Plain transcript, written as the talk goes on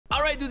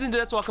Alright, dudes and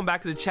dudettes, welcome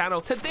back to the channel.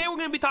 Today we're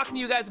going to be talking to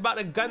you guys about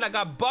a gun that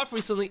got buffed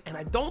recently, and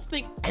I don't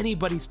think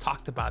anybody's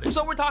talked about it.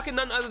 So we're talking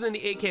none other than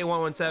the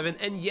AK-117,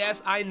 and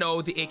yes, I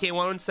know the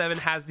AK-117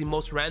 has the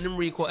most random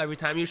recoil every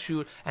time you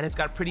shoot, and it's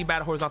got pretty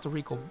bad horizontal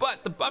recoil, but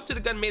the buff to the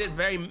gun made it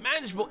very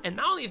manageable. And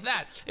not only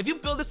that, if you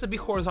build this to be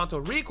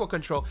horizontal recoil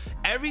control,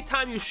 every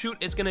time you shoot,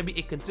 it's going to be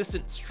a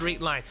consistent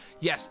straight line.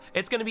 Yes,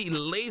 it's going to be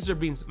laser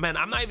beams. Man,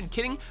 I'm not even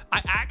kidding.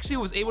 I actually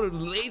was able to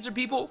laser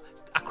people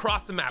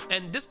across the map,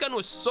 and this gun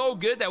was so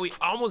good that we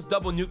almost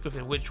double nuked with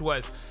it, which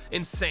was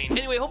insane.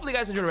 Anyway, hopefully you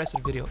guys enjoy the rest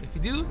of the video. If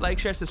you do, like,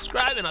 share,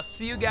 subscribe, and I'll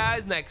see you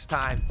guys next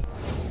time.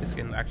 This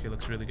skin actually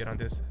looks really good on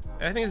this.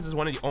 I think this is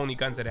one of the only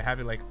guns that I have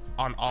it like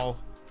on all.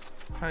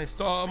 Trying to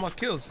stall all my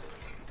kills.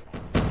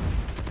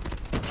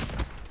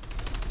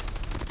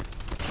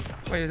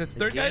 Wait, is the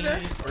third guy there?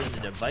 Or in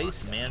the device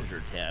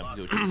manager tab,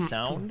 go to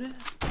sound,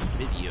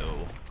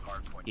 video,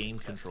 game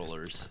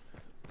controllers.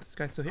 This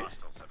guy's still here?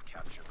 Have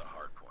captured the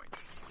hard point.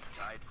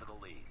 Tied for the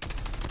lead.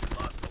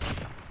 Lost the lead.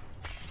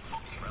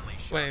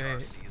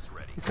 Wait.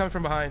 He's coming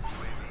from behind.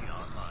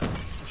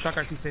 Shock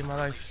RC saved my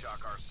life. Shock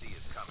RC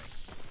is coming.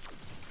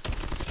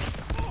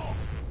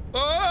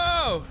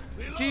 Oh!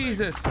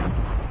 Jesus!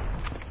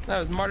 That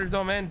was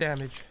martyrdom and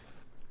damage.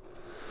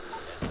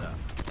 Heads up.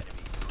 Enemy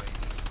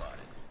UAV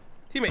spotted.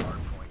 Teammate.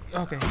 Hard point is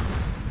Okay. out.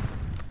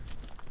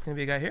 It's gonna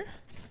be a guy here.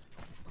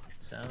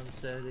 Sound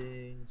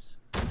settings.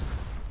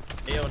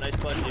 Ayo, nice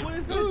button, dude. What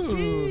is that?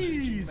 Ooh.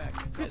 Jeez! That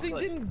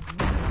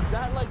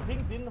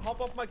thing didn't hop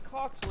off my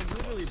cock, so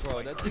literally,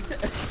 bro. That thing.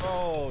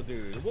 Oh,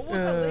 dude. What was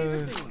that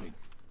laser thing?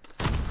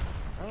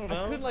 I don't know.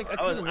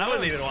 I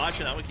wasn't even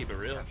watching. I would keep it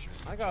real.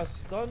 I got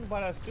stunned by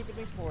that stupid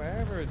thing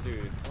forever,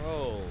 dude.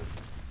 Bro.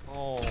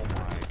 Oh my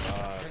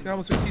god. He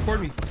almost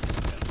T4'd me.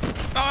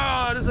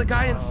 Oh, there's a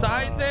guy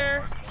inside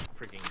there.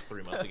 Freaking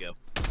 3 months ago.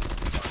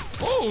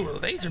 Oh,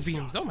 laser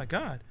beams. Oh my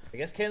god. I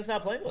guess Ken's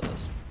not playing with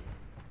us.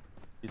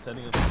 He's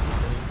sending us.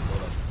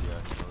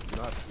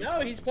 No,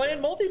 he's playing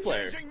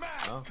multiplayer.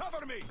 Oh.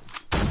 Cover me.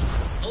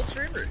 No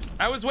streamer.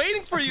 I was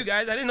waiting for you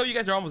guys. I didn't know you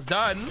guys are almost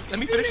done. Let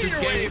me finish this You're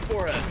game. waiting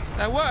for us.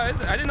 I was.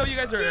 I didn't know you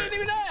guys You are. didn't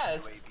even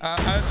ask.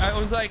 I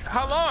was like,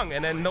 how long?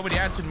 And then nobody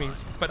answered me.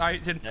 But I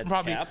did That's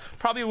probably cap.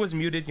 was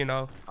muted, you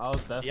know. I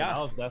was deafened. Yeah. I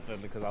was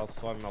deafened because I was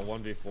swapping my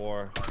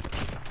 1v4.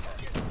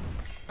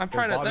 I'm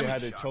trying to. Bobby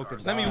had to choke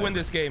and Let me die. win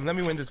this game. Let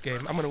me win this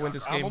game. I'm gonna win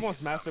this I'm game.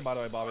 almost master, by the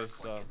way, Bobby.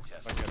 So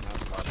if I get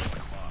master.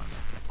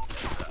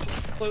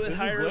 Play with This is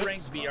higher Blitz?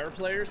 ranked VR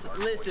players.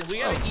 Listen, we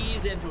gotta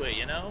ease into it,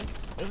 you know?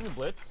 Isn't it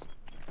Blitz?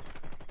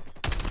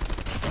 I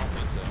don't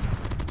think so.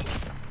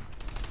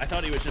 I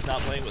thought he was just not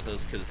playing with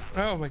us because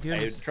Oh my I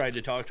goodness. tried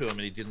to talk to him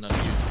and he didn't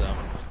unmute, so.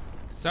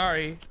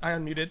 Sorry, I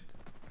unmuted.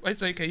 Wait,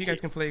 it's okay. You guys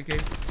can play a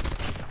game.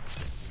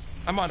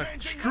 I'm on a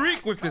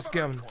streak with this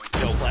gun.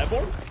 Yo,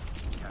 platform?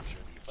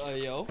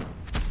 Yo.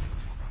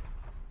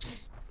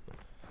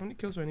 How many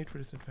kills do I need for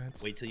this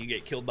advance? Wait till you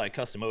get killed by a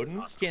custom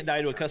Odin. Can't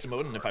die to a custom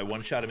Odin if I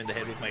one-shot him in the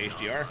head with my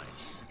HDR.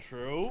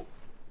 True.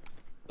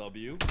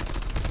 W.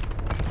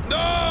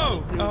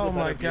 No! See who's Oh the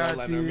my better VR god,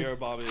 lander, dude. me or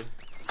Bobby?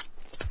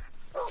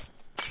 Well,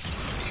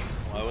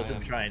 I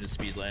wasn't trying to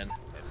speed land.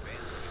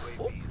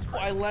 Oh,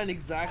 I land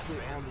exactly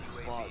on the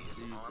spot.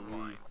 Jeez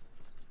Louise.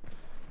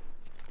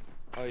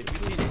 Oh, if you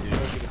need it,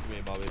 give it to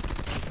me, Bobby.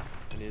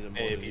 I need it more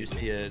Hey, if than you you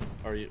see it,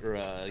 or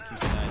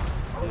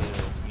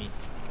QC9, me.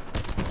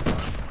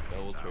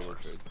 We'll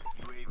trade.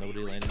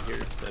 Nobody landed here.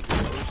 That'd be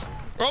worse.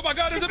 Oh my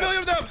god, there's a million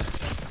of them!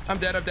 I'm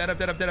dead.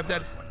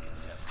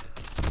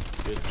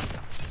 Good.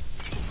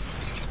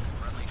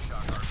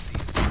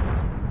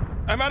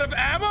 I'm out of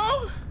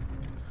ammo?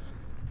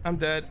 I'm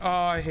dead. Oh,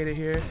 I hate it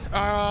here.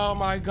 Oh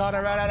my god, I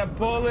ran out of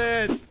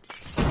bullets.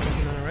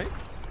 Alright.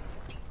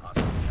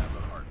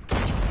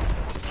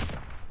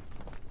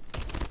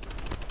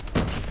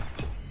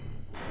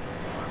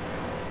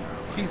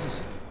 Jesus.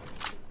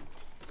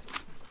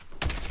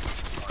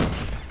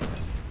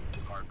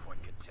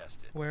 Hardpoint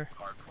contested. Where?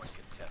 Hardpoint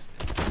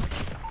contested.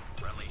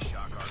 Friendly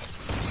shock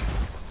RC.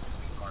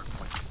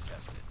 Hardpoint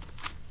contested.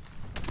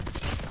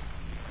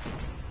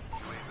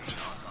 UAV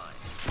online.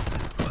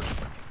 Hardpoint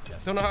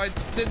contested. Don't know how I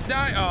did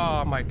die.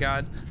 Oh my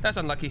god. That's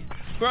unlucky.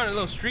 We're on a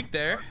little streak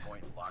there.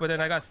 But then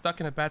I got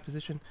stuck in a bad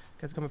position.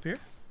 Guys, come up here.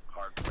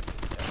 Hardpoint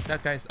contested.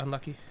 That guy's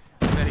unlucky.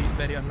 Very,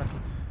 very unlucky.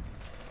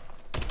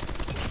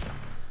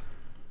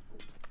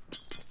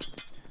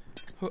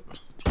 Huh.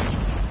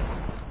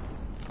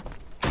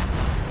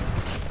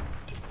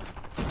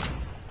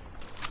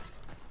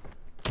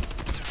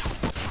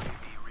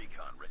 UAV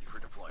recon ready for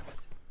deployment.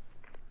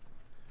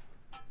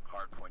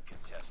 Hardpoint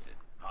contested.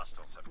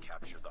 Hostiles have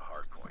captured the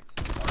hardpoint.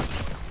 Hardpoint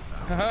is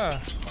out. Haha.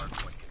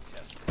 Hardpoint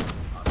contested.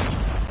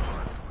 Hostiles have the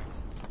hardpoint.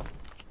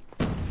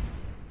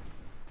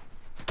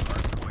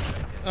 Hardpoint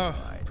identified. Oh,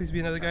 please be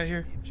another guy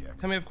here. Capture the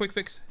objective. Tell me I have a quick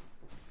fix.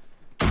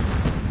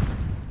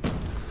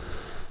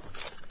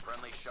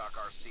 Friendly shock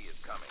RC is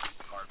coming.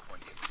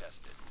 Hardpoint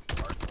contested.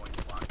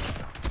 Hardpoint locked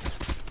down.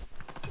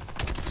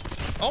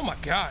 Oh my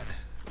god.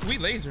 We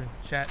laser,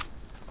 chat.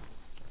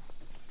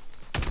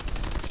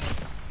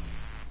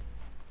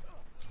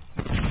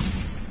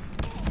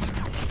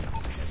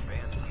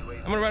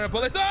 I'm gonna run out of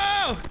bullets.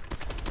 Oh!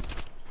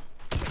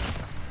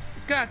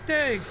 God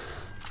dang.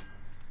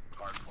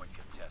 Hardpoint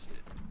contested.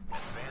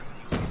 Advanced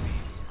UAV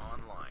is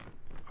online.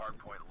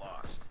 Hardpoint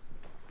lost.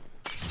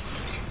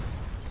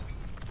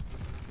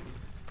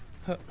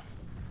 Huh.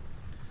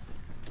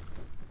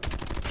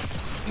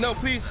 No,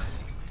 please.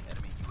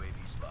 Enemy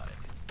UAV spotted.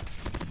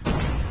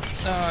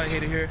 Oh, I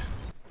hate it here.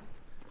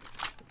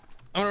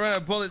 I'm gonna run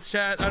out of bullets,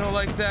 chat. I don't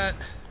like that.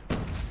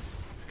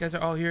 These guys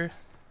are all here.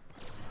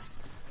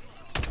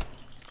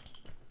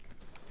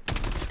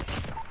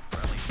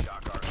 Friendly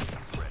shock RC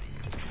is ready.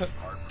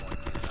 Hardpoint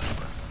is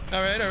ours.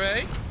 All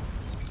right.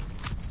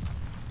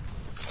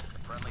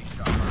 Friendly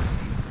shock RC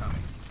is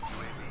coming.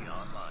 UAV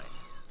online.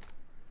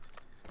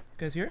 This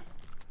guy's here.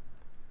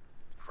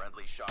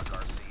 Friendly shock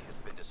RC has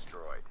been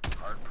destroyed.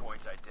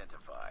 Hardpoint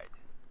identified.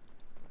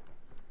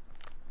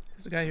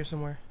 There's a guy here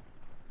somewhere.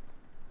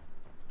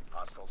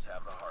 Hostiles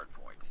have the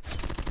hardpoint.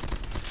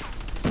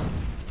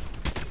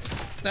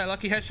 That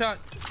lucky headshot.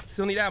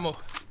 Still need ammo.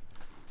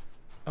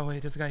 Oh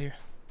wait, there's a guy here.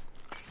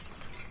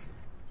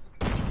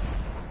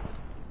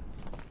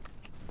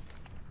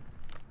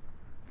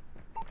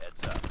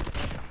 Heads up.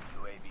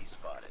 UAV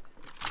spotted.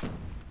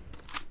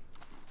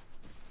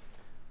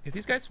 If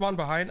these guys spawn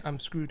behind, I'm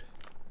screwed.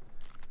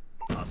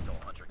 Hostile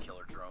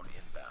hunter-killer drone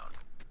inbound.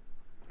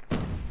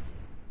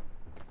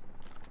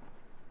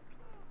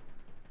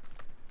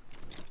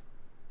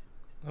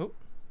 Oh.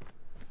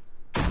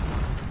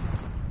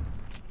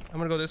 I'm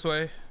gonna go this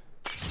way.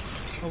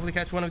 Hopefully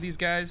catch one of these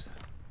guys.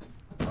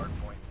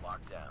 Hardpoint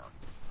locked down.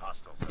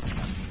 Hostiles have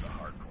captured the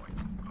hardpoint.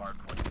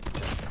 Hardpoint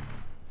contested.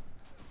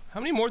 How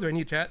many more do I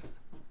need, chat?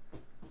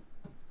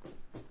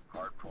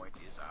 Hardpoint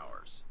is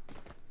ours.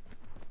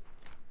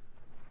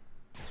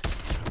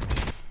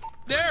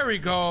 There we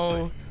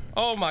go.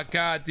 Oh my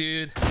god,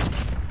 dude.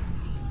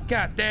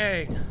 God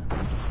dang.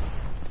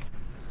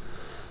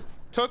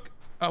 Took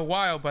a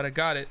while, but I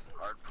got it.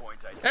 Hardpoint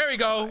identified. There we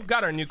go.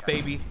 Got our nuke, Capture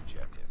baby. the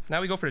objective.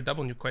 Now we go for the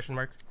double nuke question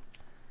mark.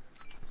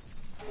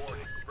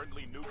 Warning,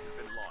 friendly nuke has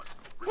been launched.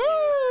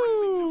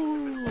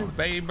 Woo!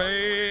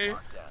 Baby.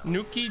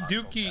 Nuki Hostiles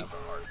dookie. have the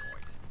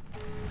hardpoint.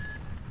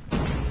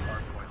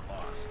 Hardpoint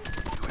lost.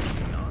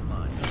 UAV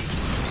online.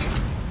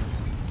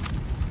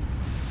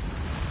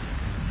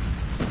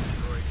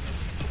 Destroyed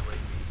enemy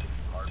UAV.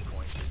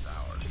 Hardpoint is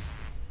ours.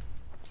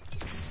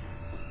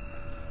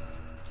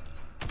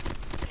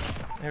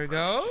 There we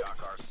go.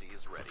 Shock RC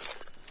is ready.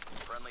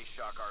 Friendly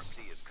shock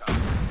RC is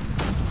coming.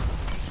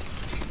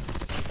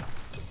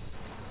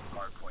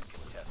 Hardpoint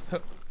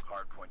contested.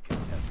 Hardpoint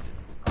contested.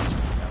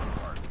 Hostiles have a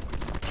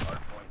hardpoint.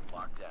 Hardpoint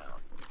locked down.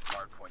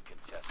 Hardpoint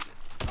contested.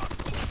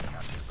 Hostiles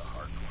captured the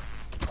hardpoint.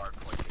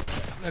 Hardpoint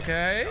contested.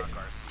 Okay. Shock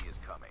RC is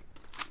coming.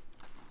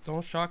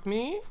 Don't shock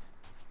me.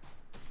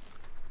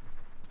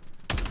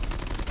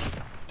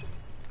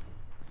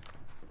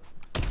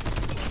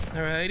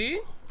 Alrighty.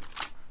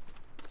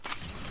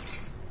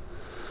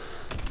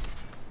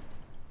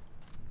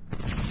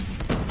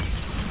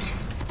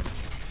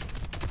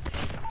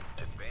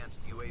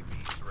 Advanced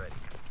UAVs ready.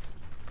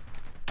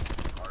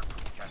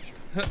 Hardpoint captured.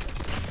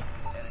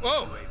 Enemy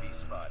Whoa. UAV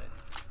spotted.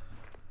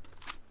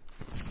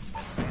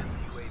 Advanced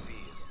UAV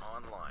is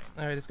online.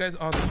 Alright, this guy's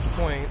on the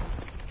point.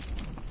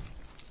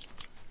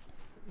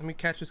 Let me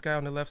catch this guy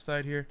on the left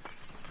side here.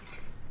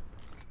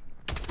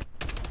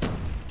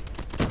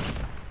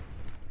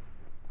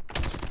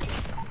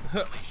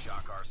 Friendly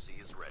shock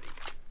RC is ready.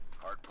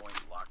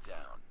 Hardpoint locked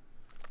down.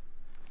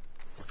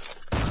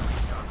 Friendly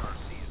shock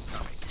RC is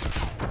coming.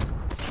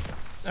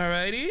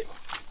 Alrighty.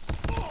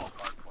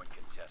 Hardpoint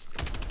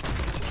contested.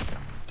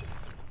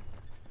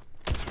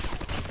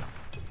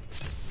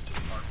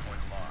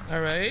 Hardpoint locked.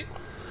 Alright.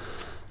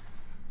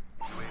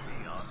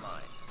 UAV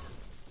online.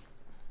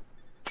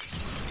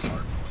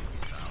 Hardpoint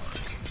is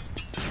ours.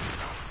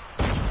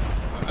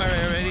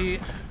 Alright, alrighty.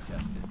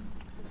 Contested.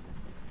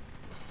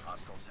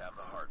 Hostiles have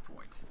the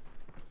hardpoint.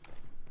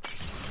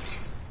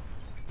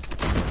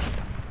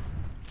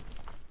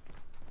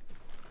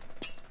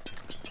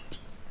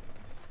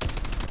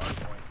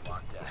 Hardpoint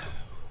locked down.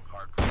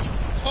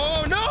 Hardpoint.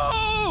 Oh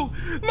no!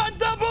 My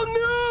double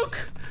nuke!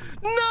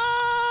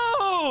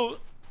 No!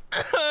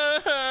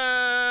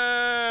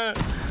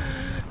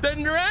 The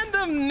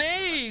random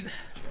nade!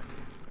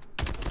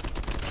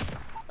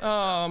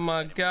 Oh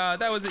my god,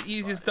 that was the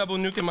easiest double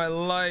nuke in my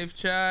life,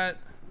 chat.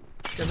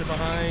 You guys are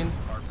behind.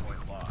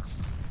 Hardpoint lost.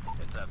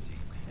 Heads up, team.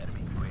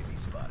 Enemy UAV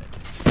spotted.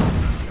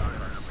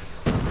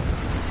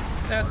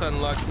 That's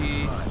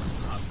unlucky.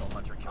 Hostile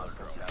hunter killers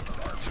have the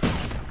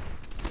hardpoint.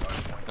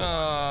 Hardpoint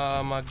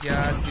Oh my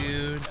god,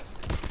 dude.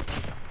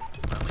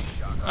 friendly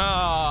shock.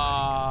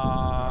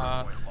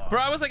 Ah, bro,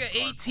 I was like at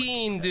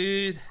 18,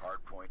 dude.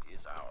 Hardpoint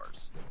is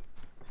ours.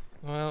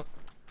 Well,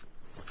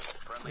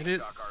 Friendly It is-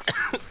 shock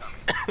RC is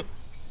coming.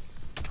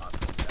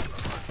 Hostiles have the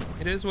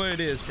hardpoint. it is what it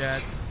is,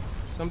 chat.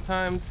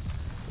 Sometimes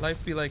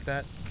life be like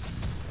that.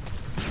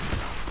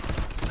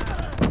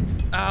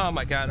 Oh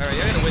my god, alright,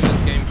 I gotta win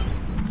this game.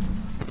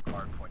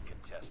 Hardpoint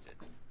contested.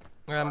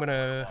 I'm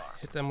gonna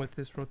hit them with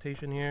this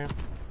rotation here.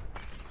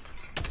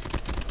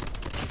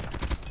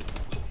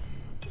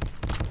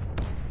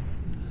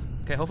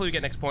 Okay, hopefully we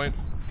get next point.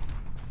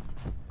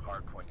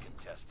 Hardpoint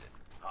contested.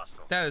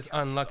 Hostiles. That is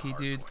unlucky,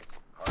 dude.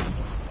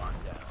 Hardpoint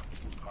locked down.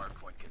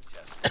 Hardpoint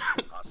contested.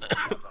 Hostiles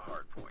have the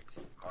hardpoint.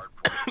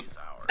 Hardpoint is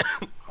ours.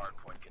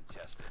 Hardpoint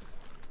contested.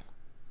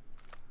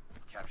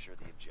 Capture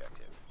the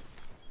objective.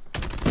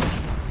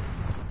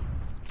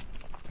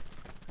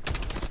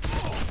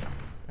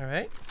 All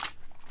right.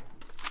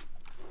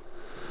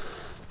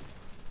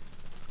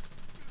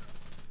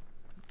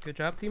 Good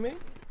job, teammate.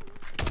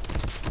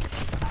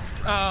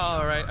 Oh,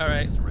 all right, all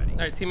right. All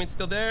right, teammate's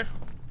still there.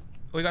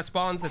 We got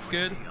spawns, that's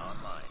good.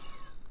 Online.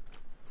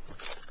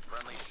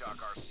 Friendly Shock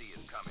RC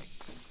is coming.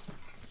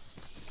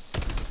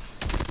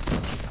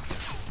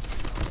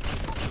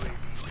 UAV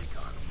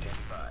recon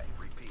standing by.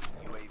 Repeat,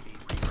 UAV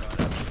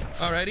recon.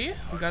 Alrighty,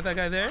 we got that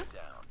guy there.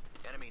 Down.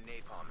 Enemy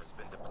napalm has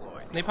been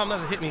deployed. Napalm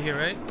doesn't hit me here,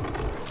 right?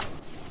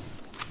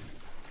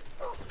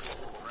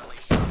 Friendly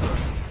Shock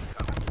RC is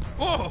coming.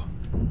 Whoa!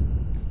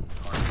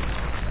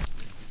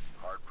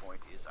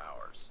 Hardpoint is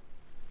ours.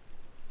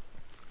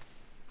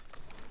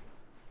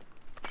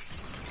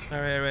 All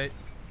right, all right.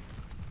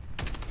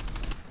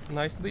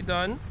 Nicely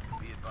done.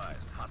 Be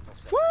advised, hostile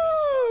sector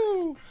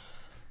Woo!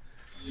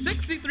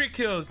 63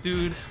 kills,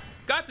 dude.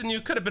 Got the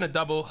nuke, could have been a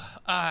double.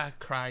 I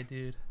cry,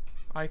 dude.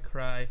 I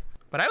cry.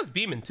 But I was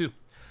beaming too.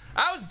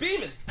 I was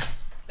beaming.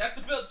 That's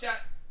the build,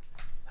 chat.